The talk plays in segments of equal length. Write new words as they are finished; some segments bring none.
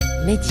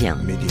Média.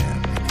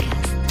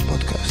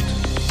 Podcast.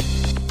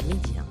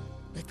 Média.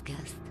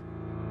 Podcast.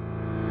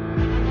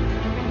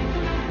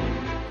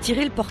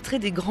 Tirer le portrait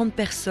des grandes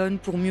personnes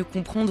pour mieux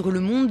comprendre le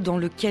monde dans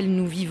lequel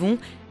nous vivons.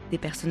 Des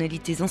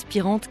personnalités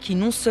inspirantes qui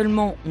non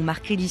seulement ont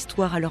marqué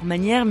l'histoire à leur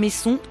manière, mais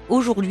sont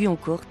aujourd'hui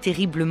encore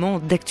terriblement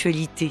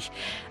d'actualité.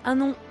 Un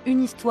nom,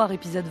 une histoire,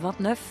 épisode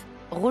 29.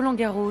 Roland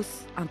Garros,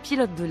 un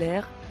pilote de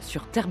l'air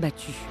sur terre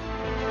battue.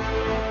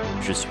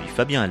 Je suis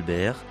Fabien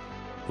Albert.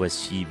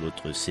 Voici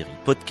votre série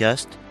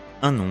podcast,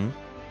 un nom,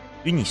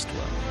 une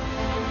histoire.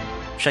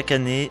 Chaque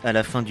année, à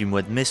la fin du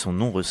mois de mai, son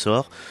nom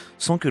ressort,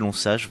 sans que l'on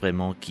sache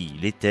vraiment qui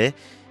il était.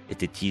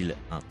 Était-il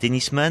un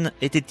tennisman ?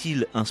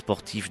 Était-il un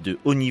sportif de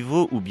haut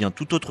niveau ou bien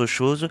toute autre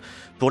chose ?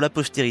 Pour la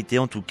postérité,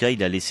 en tout cas,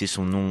 il a laissé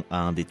son nom à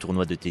un des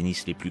tournois de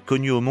tennis les plus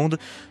connus au monde,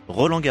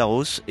 Roland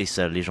Garros et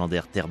sa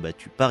légendaire terre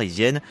battue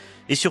parisienne.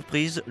 Et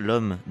surprise,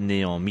 l'homme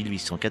né en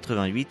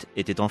 1888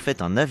 était en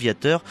fait un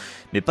aviateur,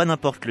 mais pas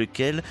n'importe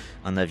lequel,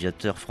 un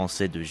aviateur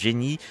français de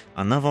génie,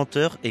 un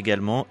inventeur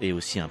également et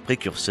aussi un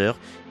précurseur,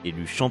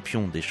 élu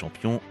champion des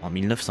champions en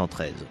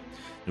 1913.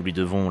 Nous lui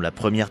devons la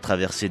première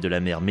traversée de la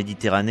mer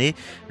Méditerranée,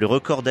 le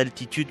record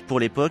d'altitude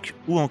pour l'époque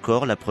ou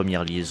encore la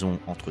première liaison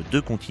entre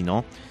deux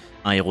continents,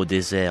 un héros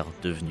désert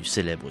devenu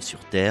célèbre sur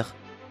Terre,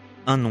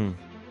 un nom,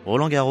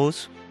 Roland Garros,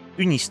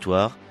 une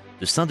histoire,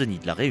 de Saint-Denis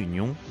de la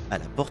Réunion à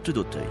la porte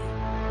d'Auteuil.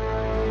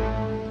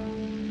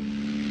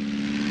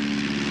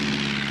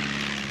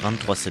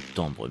 23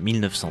 septembre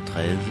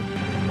 1913,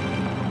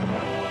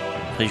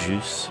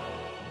 Fréjus,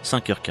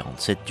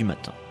 5h47 du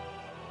matin.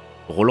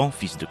 Roland,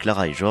 fils de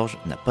Clara et Georges,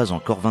 n'a pas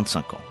encore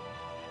 25 ans.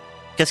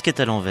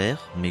 Casquette à l'envers,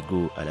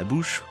 mégot à la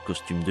bouche,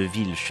 costume de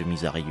ville,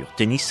 chemise à rayures,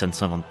 tennis, ça ne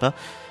s'invente pas,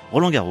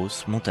 Roland Garros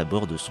monte à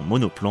bord de son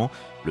monoplan,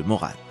 le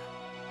Morane.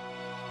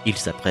 Il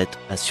s'apprête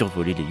à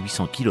survoler les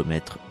 800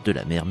 km de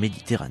la mer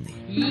Méditerranée.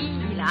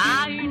 Il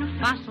a une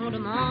façon de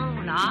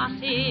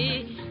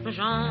m'enlacer,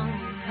 j'en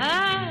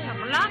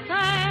perds la tête.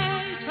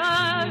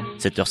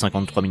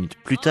 7h53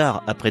 plus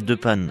tard, après 2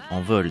 pannes en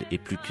vol et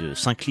plus que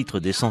 5 litres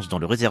d'essence dans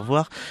le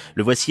réservoir,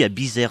 le voici à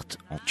Bizerte,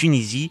 en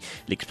Tunisie.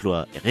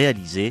 L'exploit est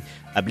réalisé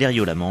à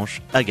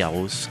Blériot-la-Manche, à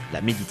Garros,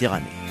 la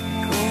Méditerranée.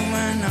 Comme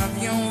un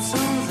avion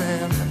sans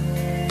aile,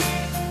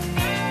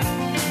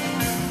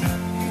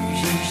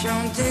 j'ai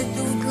chanté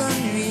toute la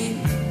nuit.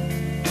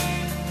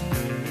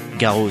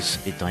 Garros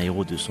est un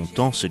héros de son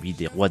temps, celui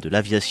des rois de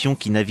l'aviation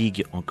qui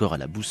navigue encore à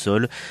la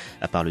boussole.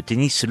 À part le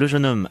tennis, le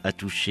jeune homme a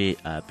touché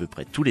à peu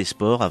près tous les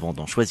sports avant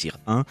d'en choisir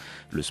un,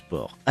 le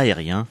sport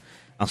aérien.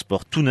 Un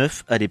sport tout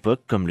neuf à l'époque,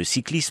 comme le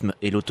cyclisme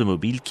et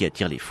l'automobile qui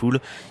attirent les foules.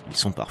 Ils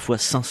sont parfois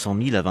 500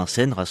 000 à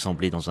Vincennes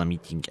rassemblés dans un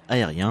meeting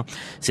aérien.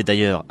 C'est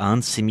d'ailleurs à un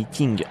de ces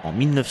meetings en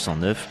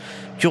 1909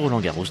 que Roland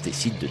Garros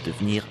décide de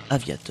devenir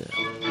aviateur.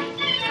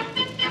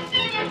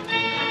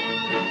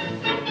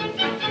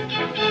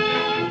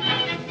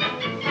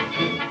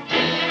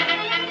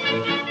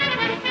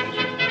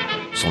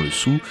 Sans le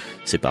sou,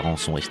 ses parents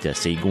sont restés à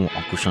Saigon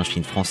en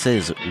Cochinchine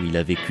française où il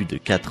a vécu de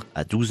 4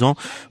 à 12 ans.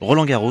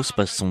 Roland Garros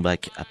passe son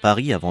bac à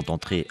Paris avant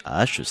d'entrer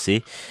à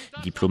HEC.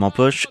 Diplôme en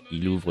poche,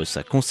 il ouvre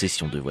sa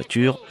concession de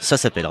voitures. Ça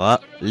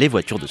s'appellera les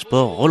voitures de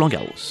sport Roland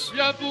Garros.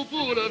 Viens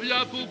poupoule,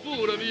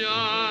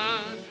 viens.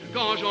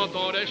 Quand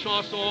j'entends les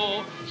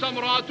chansons, ça me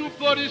rend tout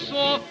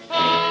polisson.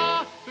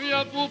 Ah,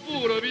 viens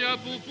poupoule, viens.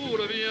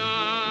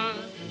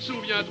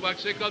 Souviens-toi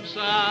que c'est comme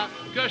ça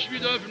que je suis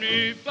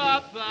devenu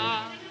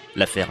papa.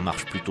 L'affaire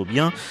marche plutôt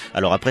bien.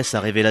 Alors après sa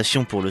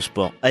révélation pour le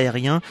sport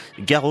aérien,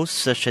 Garros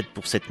s'achète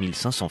pour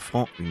 7500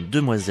 francs une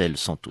Demoiselle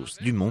Santos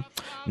Dumont,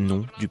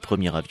 nom du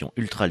premier avion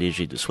ultra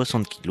léger de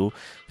 60 kg,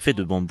 fait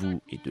de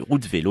bambou et de roues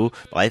de vélo.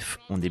 Bref,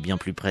 on est bien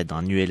plus près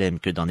d'un ULM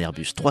que d'un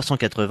Airbus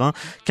 380.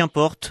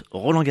 Qu'importe,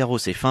 Roland Garros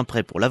est fin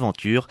prêt pour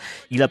l'aventure.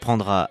 Il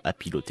apprendra à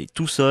piloter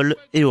tout seul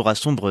et aura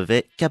son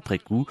brevet qu'après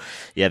coup.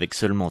 Et avec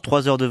seulement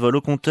 3 heures de vol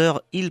au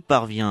compteur, il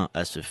parvient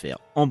à se faire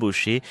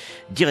embaucher.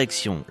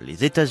 Direction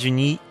les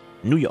États-Unis,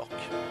 New York.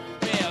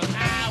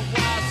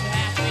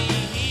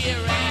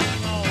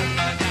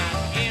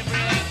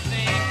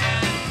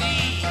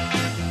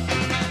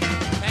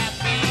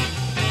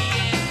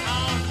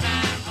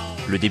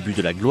 Le début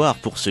de la gloire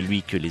pour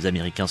celui que les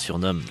Américains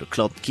surnomment le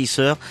Cloud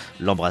Kisser,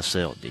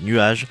 l'embrasseur des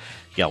nuages.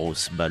 Garros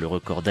bat le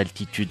record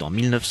d'altitude en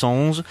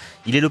 1911.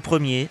 Il est le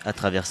premier à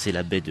traverser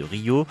la baie de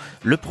Rio,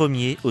 le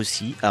premier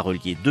aussi à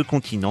relier 2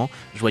 continents,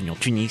 joignant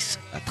Tunis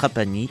à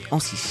Trapani en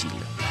Sicile.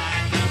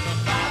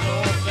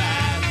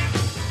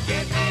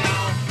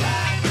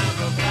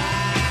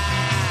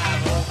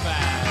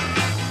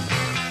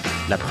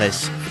 La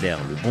presse flaire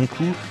le bon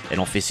coup,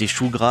 elle en fait ses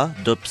choux gras,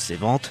 dope ses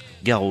ventes.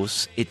 Garros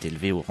est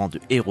élevé au rang de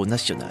héros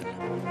national.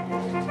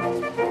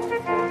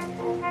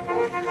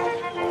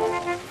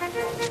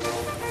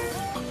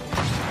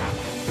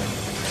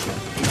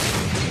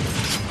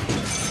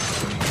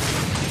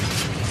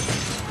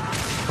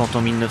 Quand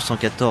en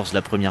 1914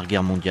 la Première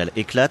Guerre mondiale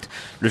éclate,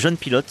 le jeune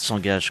pilote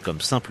s'engage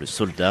comme simple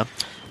soldat.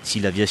 Si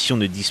l'aviation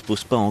ne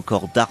dispose pas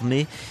encore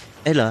d'armée,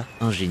 elle a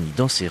un génie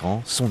dans ses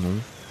rangs, son nom,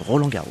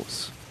 Roland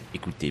Garros.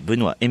 Écoutez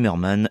Benoît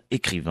Emmermann,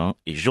 écrivain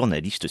et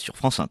journaliste sur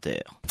France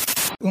Inter.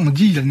 On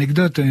dit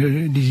l'anecdote,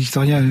 les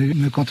historiens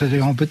me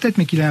contrediront peut-être,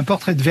 mais qu'il a un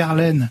portrait de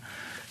Verlaine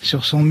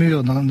sur son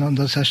mur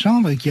dans sa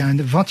chambre et qu'il y a un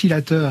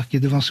ventilateur qui est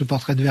devant ce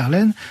portrait de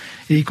Verlaine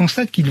et il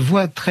constate qu'il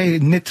voit très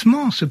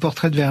nettement ce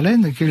portrait de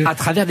Verlaine à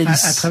travers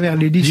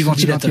l'hélice du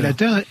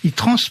ventilateur. Il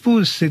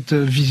transpose cette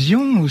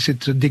vision ou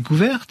cette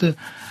découverte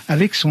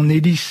avec son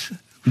hélice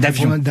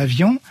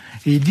d'avion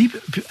et il dit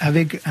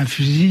avec un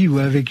fusil ou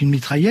avec une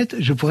mitraillette,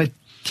 je pourrais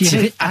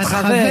tirer à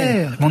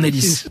travers mon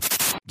hélice.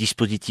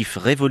 Dispositif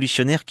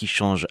révolutionnaire qui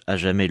change à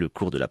jamais le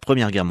cours de la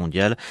Première Guerre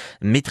mondiale,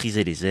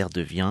 maîtriser les airs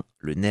devient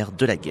le nerf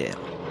de la guerre.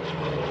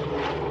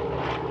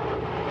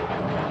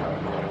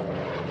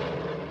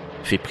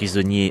 Fait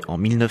prisonnier en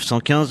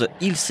 1915,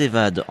 il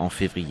s'évade en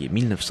février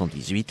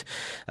 1918.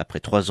 Après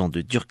 3 ans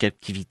de dure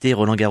captivité,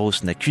 Roland Garros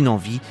n'a qu'une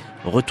envie,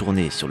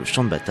 retourner sur le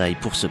champ de bataille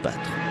pour se battre.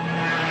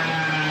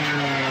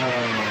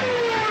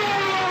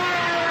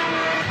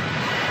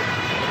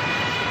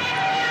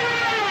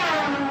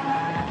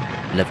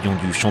 L'avion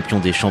du champion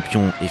des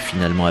champions est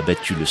finalement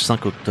abattu le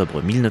 5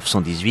 octobre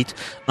 1918,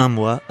 un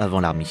mois avant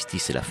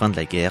l'armistice et la fin de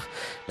la guerre.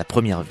 La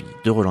première vie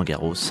de Roland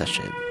Garros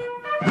s'achève.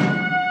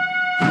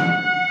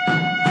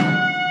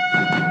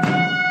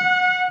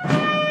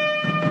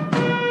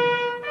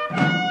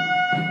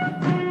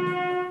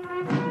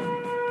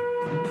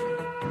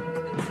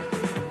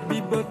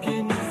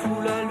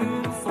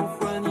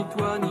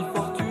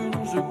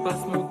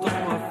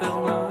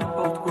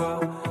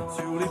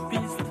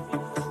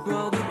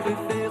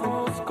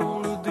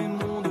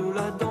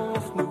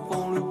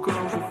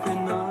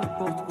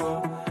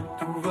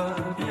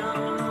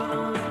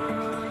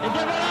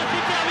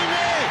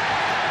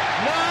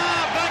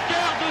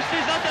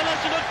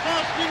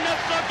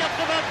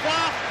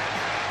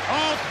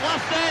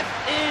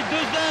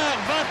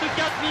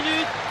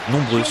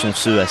 Nombreux sont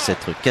ceux à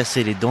s'être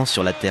cassés les dents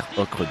sur la terre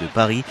ocre de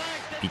Paris.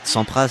 Pete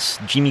Sampras,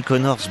 Jimmy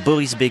Connors,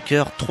 Boris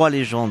Becker, 3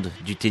 légendes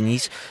du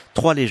tennis,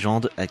 3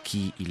 légendes à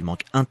qui il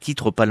manque un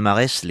titre au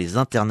palmarès, les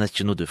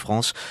internationaux de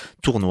France,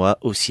 tournoi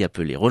aussi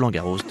appelé Roland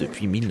Garros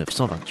depuis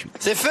 1928.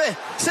 C'est fait,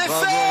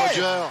 Bravo fait,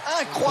 Roger.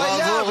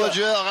 incroyable. Bravo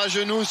Roger, à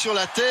genoux sur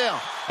la terre.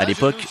 À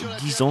l'époque,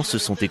 10 ans se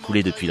sont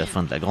écoulés depuis la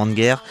fin de la Grande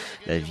Guerre.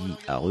 La vie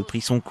a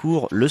repris son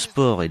cours, le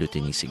sport et le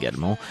tennis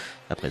également.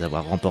 Après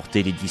avoir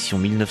remporté l'édition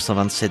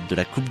 1927 de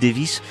la Coupe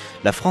Davis,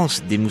 la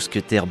France des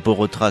mousquetaires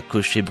Borotra,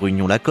 Cochet,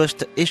 Brugnon,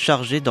 Lacoste est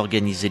chargée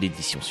d'organiser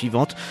l'édition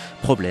suivante.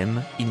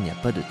 Problème, il n'y a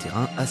pas de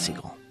terrain assez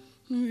grand.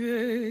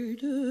 J'ai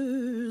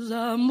 2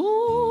 amours,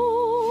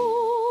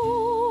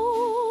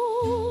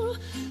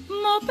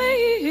 mon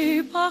pays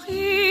et Paris.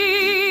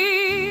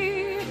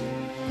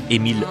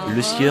 Émile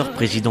Le Sieur,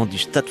 président du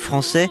Stade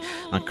français,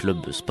 un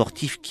club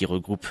sportif qui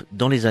regroupe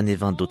dans les années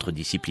 20 d'autres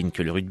disciplines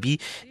que le rugby,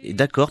 est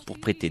d'accord pour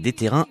prêter des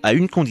terrains à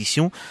une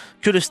condition,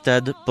 que le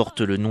stade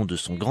porte le nom de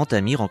son grand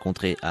ami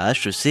rencontré à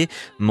HEC,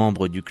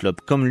 membre du club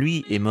comme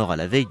lui et mort à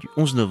la veille du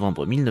 11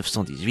 novembre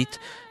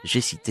 1918.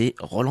 J'ai cité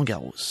Roland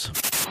Garros.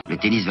 Le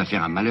tennis va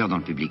faire un malheur dans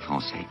le public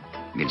français,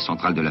 mais le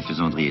central de la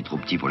Faisanderie est trop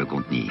petit pour le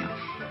contenir.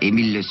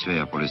 Émile Le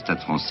Sueur pour le Stade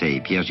français et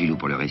Pierre Gilloux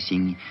pour le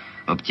Racing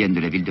obtiennent de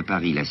la ville de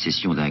Paris la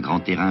cession d'un grand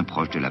terrain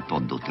proche de la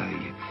porte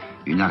d'Auteuil.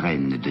 Une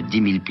arène de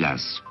 10 000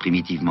 places,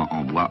 primitivement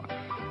en bois,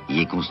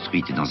 y est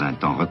construite dans un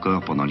temps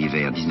record pendant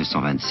l'hiver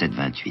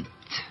 1927-28.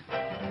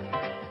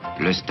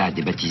 Le stade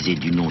est baptisé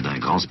du nom d'un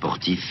grand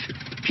sportif,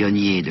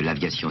 pionnier de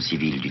l'aviation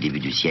civile du début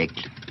du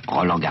siècle,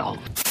 Roland Garros.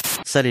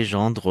 Sa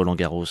légende, Roland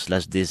Garros,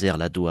 l'As désert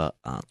la doit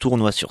à un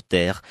tournoi sur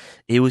terre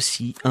et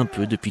aussi, un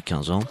peu depuis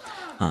 15 ans,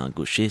 à un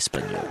gaucher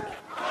espagnol.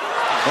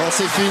 Oh,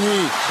 c'est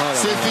fini,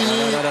 c'est fini.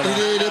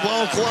 Il est les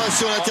bras en croix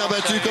sur la terre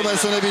battue comme à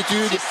son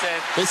habitude.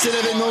 Et c'est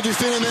l'événement du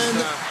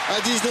phénomène. À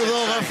 19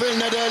 ans, Rafael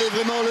Nadal est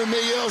vraiment le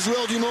meilleur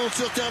joueur du monde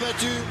sur terre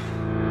battue.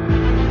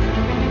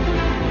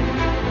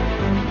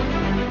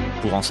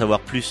 Pour en savoir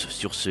plus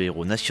sur ce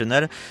héros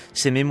national,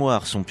 ses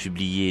mémoires sont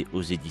publiées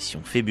aux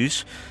éditions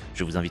Phébus.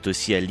 Je vous invite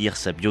aussi à lire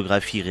sa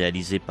biographie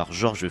réalisée par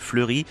Georges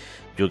Fleury,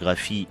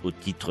 biographie au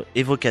titre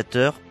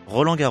évocateur,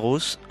 Roland Garros,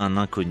 un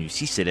inconnu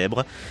si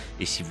célèbre.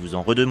 Et si vous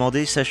en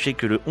redemandez, sachez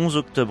que le 11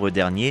 octobre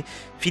dernier,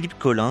 Philippe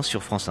Collin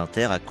sur France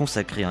Inter a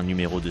consacré un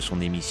numéro de son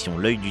émission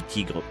L'œil du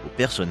tigre au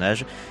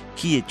personnage.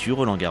 Qui es-tu,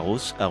 Roland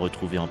Garros, à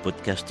retrouver en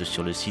podcast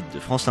sur le site de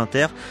France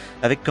Inter,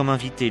 avec comme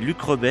invité Luc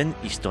Robben,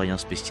 historien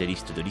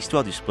spécialiste de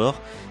l'histoire du sport,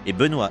 et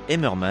Benoît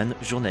Emmermann,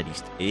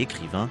 journaliste et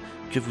écrivain,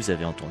 que vous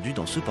avez entendu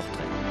dans ce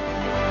portrait.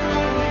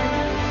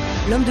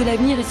 L'homme de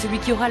l'avenir est celui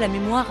qui aura la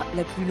mémoire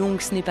la plus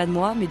longue, ce n'est pas de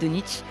moi, mais de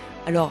Nietzsche.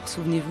 Alors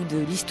souvenez-vous de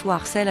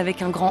l'histoire, celle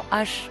avec un grand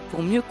H,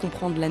 pour mieux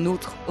comprendre la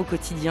nôtre au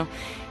quotidien.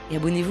 Et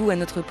abonnez-vous à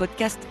notre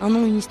podcast Un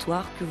nom, une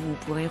histoire, que vous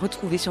pourrez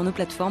retrouver sur nos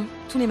plateformes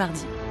tous les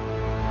mardis.